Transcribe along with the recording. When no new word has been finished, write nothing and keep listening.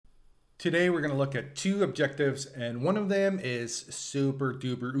Today we're going to look at two objectives, and one of them is super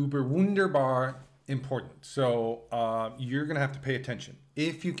duper uber wunderbar important. So you're going to have to pay attention.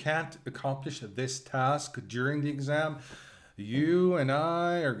 If you can't accomplish this task during the exam, you and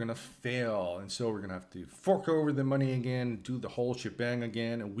I are going to fail. And so we're going to have to fork over the money again, do the whole shebang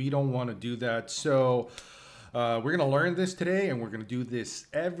again, and we don't want to do that. So we're going to learn this today, and we're going to do this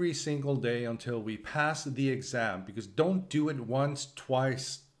every single day until we pass the exam, because don't do it once,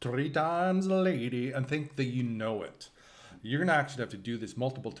 twice, 3 times, lady, and think that you know it. You're going to actually have to do this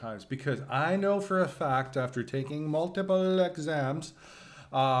multiple times, because I know for a fact, after taking multiple exams,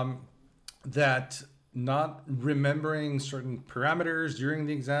 that not remembering certain parameters during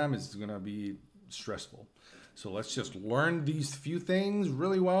the exam is going to be stressful. So let's just learn these few things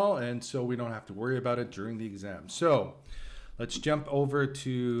really well, and so we don't have to worry about it during the exam. So let's jump over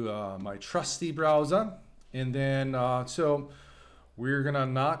to my trusty browser, and then so we're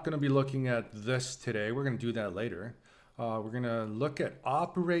not gonna be looking at this today. We're gonna do that later. We're gonna look at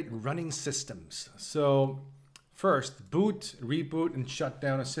operate running systems. So first, boot, reboot, and shut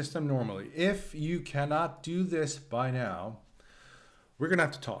down a system normally. If you cannot do this by now, we're gonna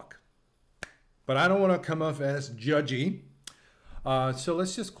have to talk. But I don't want to come off as judgy. So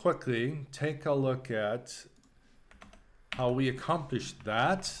let's just quickly take a look at how we accomplish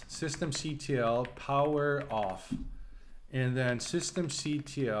that. Systemctl power off, and then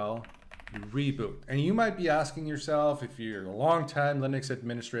systemctl reboot. And you might be asking yourself, if you're a long-time Linux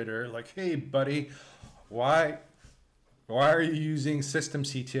administrator, like, hey buddy, why are you using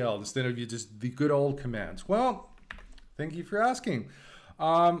systemctl instead of just the good old commands? Well, thank you for asking.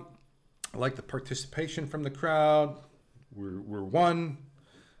 I like the participation from the crowd. We're one.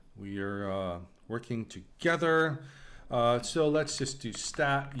 We are working together. So let's just do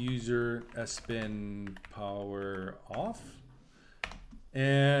stat user sbin power off.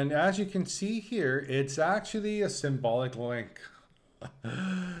 And as you can see here, it's actually a symbolic link.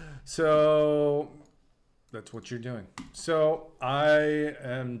 So that's what you're doing. So I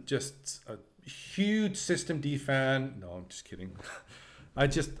am just a huge systemd fan. No, I'm just kidding. I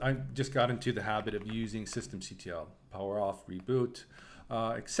just got into the habit of using systemctl, power off, reboot,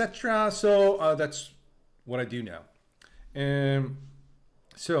 etc. So that's what I do now. And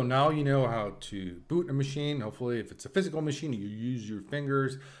so now you know how to boot a machine. Hopefully, if it's a physical machine, you use your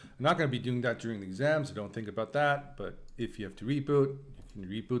fingers. I'm not going to be doing that during the exam, so don't think about that. But if you have to reboot, you can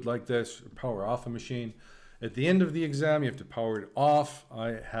reboot like this, or power off a machine. At the end of the exam, you have to power it off,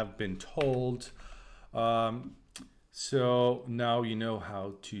 I have been told. So now you know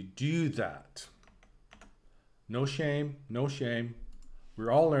how to do that. No shame, no shame.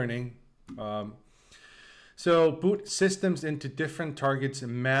 We're all learning. So boot systems into different targets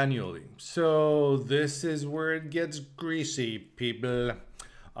manually. So this is where it gets greasy, people.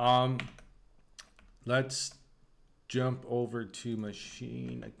 Let's jump over to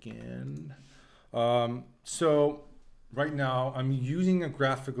machine again. So right now, I'm using a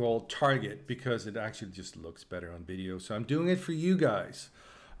graphical target because it actually just looks better on video. So I'm doing it for you guys.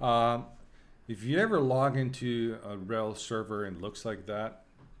 If you ever log into a Rel server and it looks like that,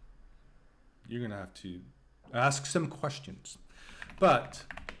 you're gonna have to ask some questions. But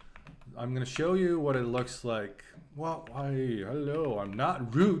I'm gonna show you what it looks like. Well, hello, I'm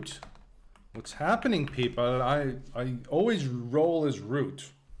not root. What's happening, people? I always roll as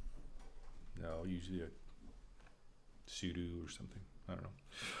root. No, usually a sudo or something, I don't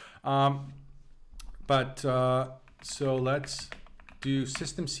know. So let's do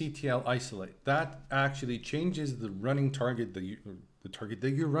systemctl isolate. That actually changes the running target the target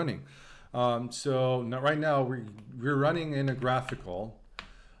that you're running. So right now we're running in a graphical,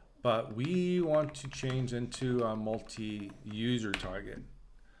 but we want to change into a multi-user target.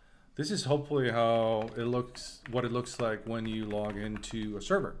 This is hopefully how it looks, what it looks like when you log into a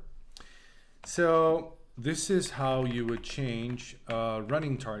server. So this is how you would change a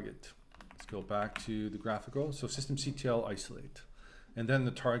running target. Let's go back to the graphical. So systemctl isolate, and then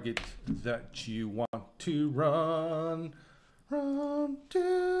the target that you want to run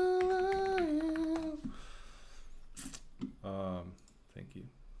to. Thank you.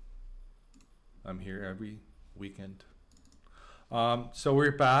 I'm here every weekend. So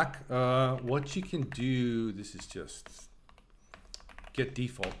we're back. What you can do, this is just get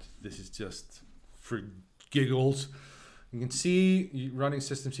default. This is just for giggles. You can see you running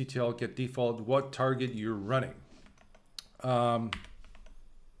systemctl get default what target you're running.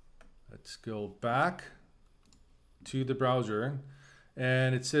 Let's go back to the browser,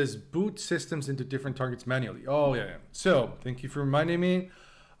 and it says boot systems into different targets manually. Oh yeah. So thank you for reminding me.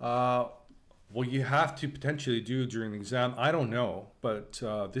 what you have to potentially do during the exam, I don't know, but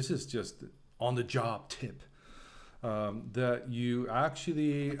this is just on the job tip, that you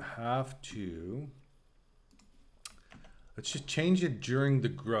actually have to, let's just change it during the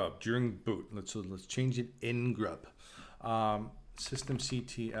grub, during boot. Let's change it in grub.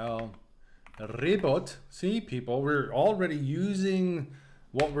 Systemctl reboot. See, people, we're already using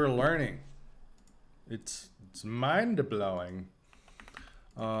what we're learning. It's mind-blowing.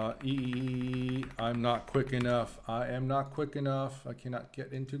 I'm not quick enough. I am not quick enough. I cannot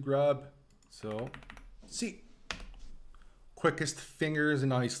get into grub. So, see, quickest fingers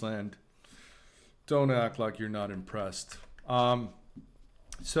in Iceland. Don't act like you're not impressed.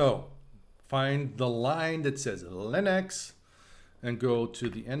 So, find the line that says Linux and go to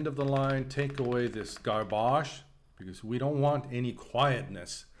the end of the line. Take away this garbage because we don't want any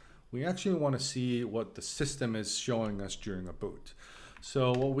quietness. We actually want to see what the system is showing us during a boot.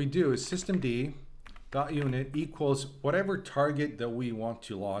 So what we do is systemd.unit equals whatever target that we want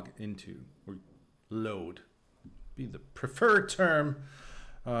to log into or load. Be the preferred term,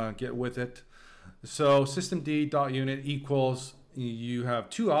 get with it. So systemd.unit equals, you have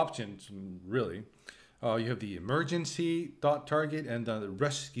two options really. You have the emergency.target and the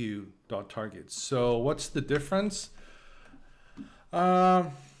rescue.target. So what's the difference?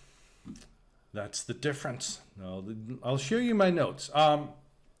 That's the difference. No, I'll show you my notes.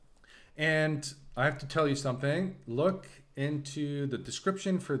 And I have to tell you something. Look into the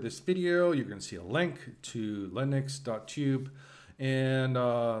description for this video. You're going to see a link to linux.tube, and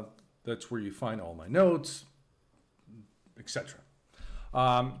that's where you find all my notes, etc.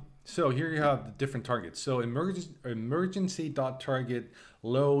 So here you have the different targets. So emergency.target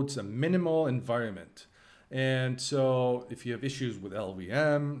loads a minimal environment. And so if you have issues with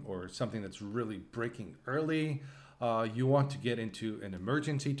LVM or something that's really breaking early, you want to get into an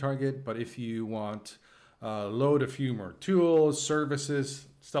emergency target. But if you want load a few more tools, services,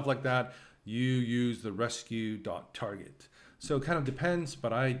 stuff like that, you use the rescue.target. So it kind of depends,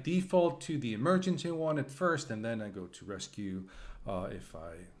 but I default to the emergency one at first, and then I go to rescue if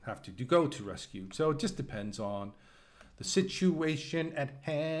I have to go to rescue. So it just depends on the situation at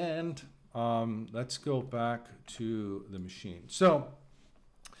hand. Let's go back to the machine. So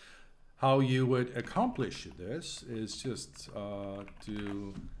how you would accomplish this is just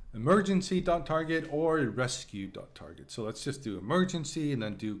do emergency.target or rescue.target. So let's just do emergency and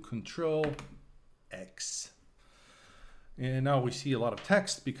then do Control X. And now we see a lot of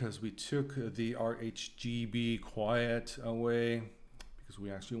text because we took the RHGB quiet away because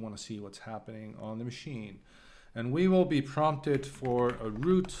we actually want to see what's happening on the machine. And we will be prompted for a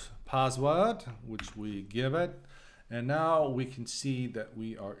root password, which we give it. And now we can see that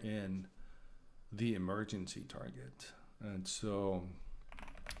we are in the emergency target. And so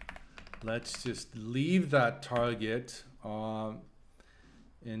let's just leave that target. And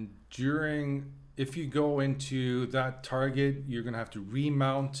if you go into that target, you're going to have to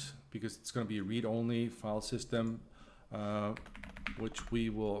remount because it's going to be a read-only file system, which we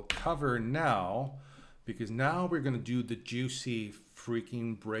will cover now. Because now we're going to do the juicy,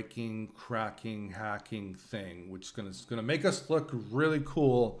 freaking, breaking, cracking, hacking thing, which is going to make us look really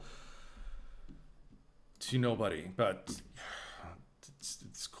cool to nobody. But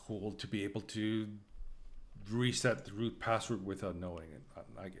it's cool to be able to reset the root password without knowing it,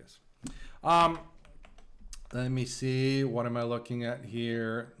 I guess. Let me see. What am I looking at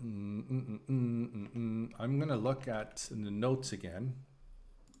here? I'm going to look at the notes again.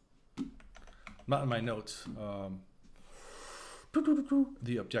 Not in my notes,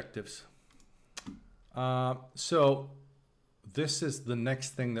 the objectives. So this is the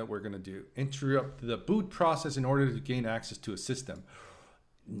next thing that we're going to do. Interrupt the boot process in order to gain access to a system.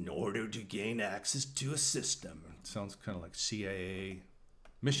 In order to gain access to a system. It sounds kind of like CIA,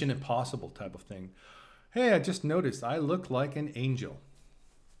 Mission Impossible type of thing. Hey, I just noticed I look like an angel.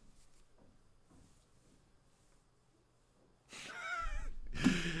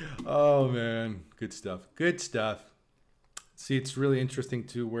 Oh man, good stuff. Good stuff. See, it's really interesting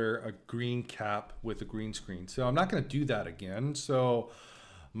to wear a green cap with a green screen. So I'm not going to do that again. So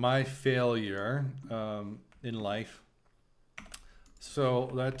my failure in life. So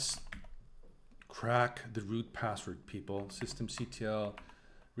let's crack the root password, people. Systemctl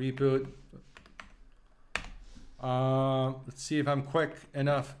reboot. Let's see if I'm quick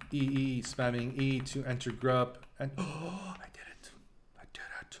enough. Spamming E to enter grub. And oh, I did it.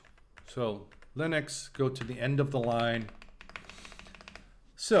 So Linux, go to the end of the line.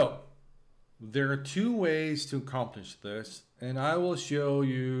 So there are two ways to accomplish this, and I will show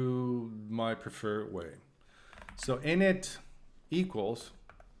you my preferred way. So init equals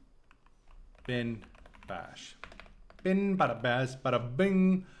bin bash. Bin bada bash bada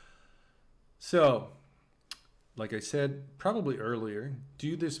bing. So, like I said probably earlier,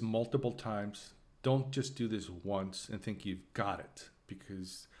 do this multiple times. Don't just do this once and think you've got it,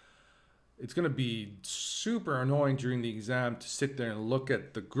 because it's going to be super annoying during the exam to sit there and look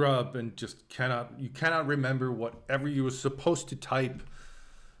at the grub and just you cannot remember whatever you were supposed to type.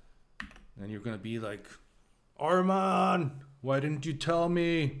 And you're going to be like, Arman, why didn't you tell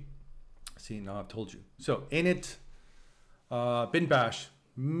me? See, now I've told you. So init bin bash,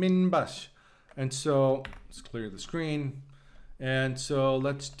 min bash. And so let's clear the screen. And so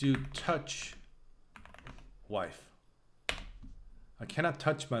let's do touch wife. I cannot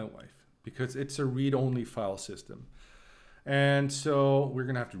touch my wife because it's a read-only file system. And so we're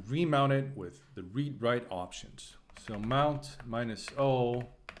gonna have to remount it with the read-write options. So mount -o,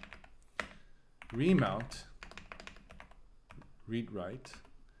 remount, read-write,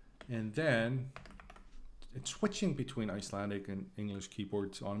 and then it's switching between Icelandic and English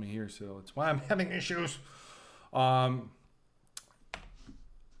keyboards on me here, so that's why I'm having issues.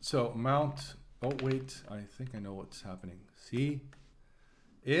 So mount, oh wait, I think I know what's happening. See,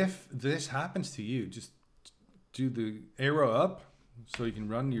 if this happens to you, just do the arrow up so you can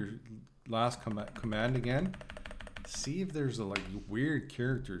run your last command again. See if there's like weird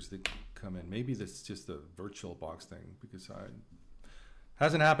characters that come in. Maybe that's just a VirtualBox thing, because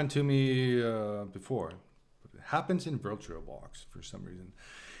hasn't happened to me before. But it happens in VirtualBox for some reason.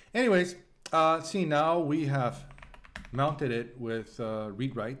 Anyways, see, now we have mounted it with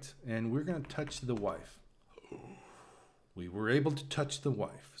read-write, and we're going to touch the wife. We were able to touch the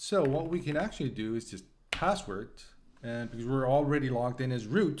wife. So what we can actually do is just password, and because we're already logged in as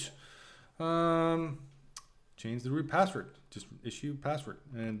root, change the root password. Just issue password,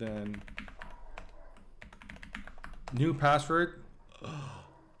 and then new password.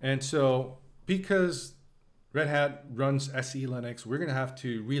 And so because Red Hat runs SE Linux, we're going to have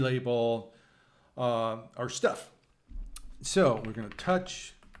to relabel our stuff. So we're going to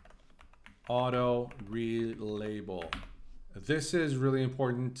touch auto relabel. This is really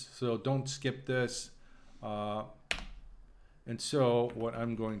important, so don't skip this. And so what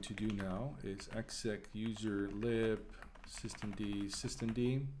I'm going to do now is exec user lib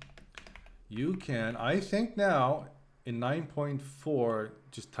systemd. You can, I think now in 9.4,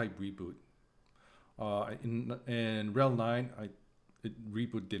 just type reboot. In rel 9,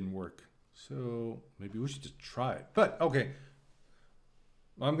 reboot didn't work. So maybe we should just try it. But okay,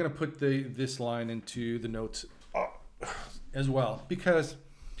 I'm gonna put this line into the notes as well, because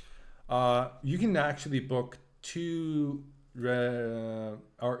you can actually book 2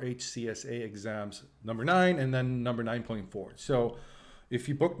 RHCSA exams, number 9 and then number 9.4. So if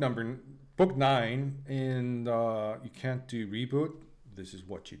you book 9 and you can't do reboot, this is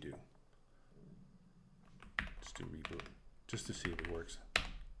what you do. Just do reboot, just to see if it works.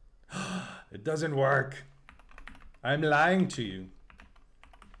 It doesn't work. I'm lying to you.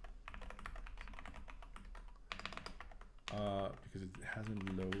 Because it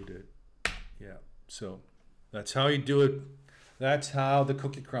hasn't loaded. Yeah, so that's how you do it. That's how the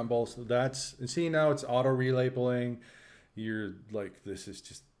cookie crumbles. That's, and see, now it's auto relabeling. You're like, this is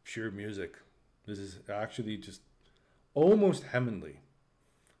just pure music. This is actually just almost heavenly.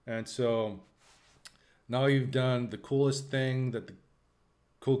 And so now you've done the coolest thing that the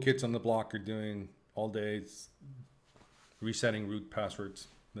cool kids on the block are doing all day. It's resetting root passwords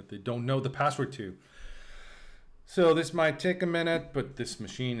that they don't know the password to. So this might take a minute, but this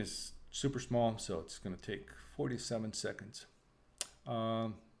machine is super small, so it's going to take 47 seconds. I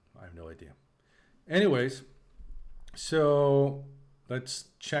have no idea. Anyways, so let's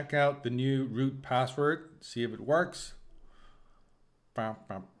check out the new root password, see if it works. Bow,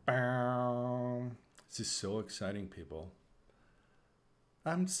 bow, bow. This is so exciting, people.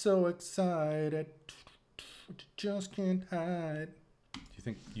 I'm so excited, just can't hide. Do you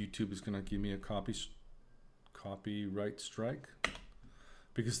think YouTube is going to give me a copyright strike?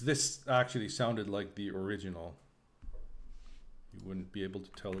 Because this actually sounded like the original. You wouldn't be able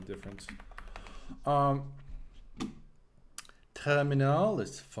to tell the difference. Terminal,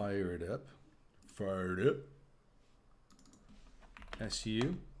 let's fire it up. Fire it up.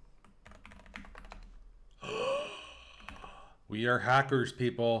 SU. We are hackers,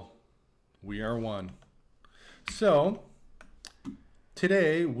 people. We are one. So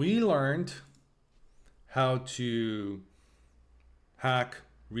today we learned how to hack,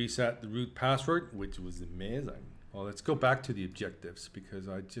 reset the root password, which was amazing. Well, let's go back to the objectives, because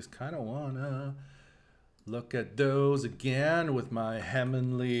I just kind of want to look at those again with my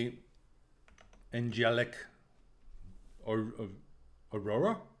heavenly, angelic, or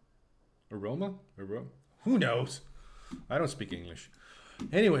Aurora? Aroma? Who knows? I don't speak English.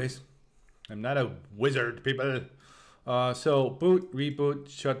 Anyways, I'm not a wizard, people. So boot, reboot,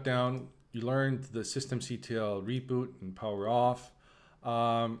 shutdown. You learned the systemctl reboot and power off.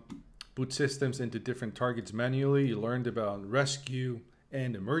 Boot systems into different targets manually. You learned about rescue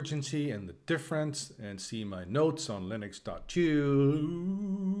and emergency and the difference, and see my notes on linux.tube.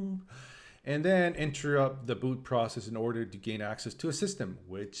 And then interrupt the boot process in order to gain access to a system,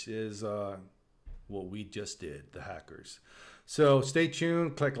 which is what we just did, the hackers. So stay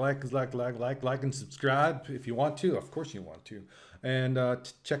tuned, click like, and subscribe if you want to. Of course you want to. And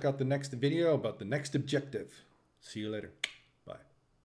check out the next video about the next objective. See you later.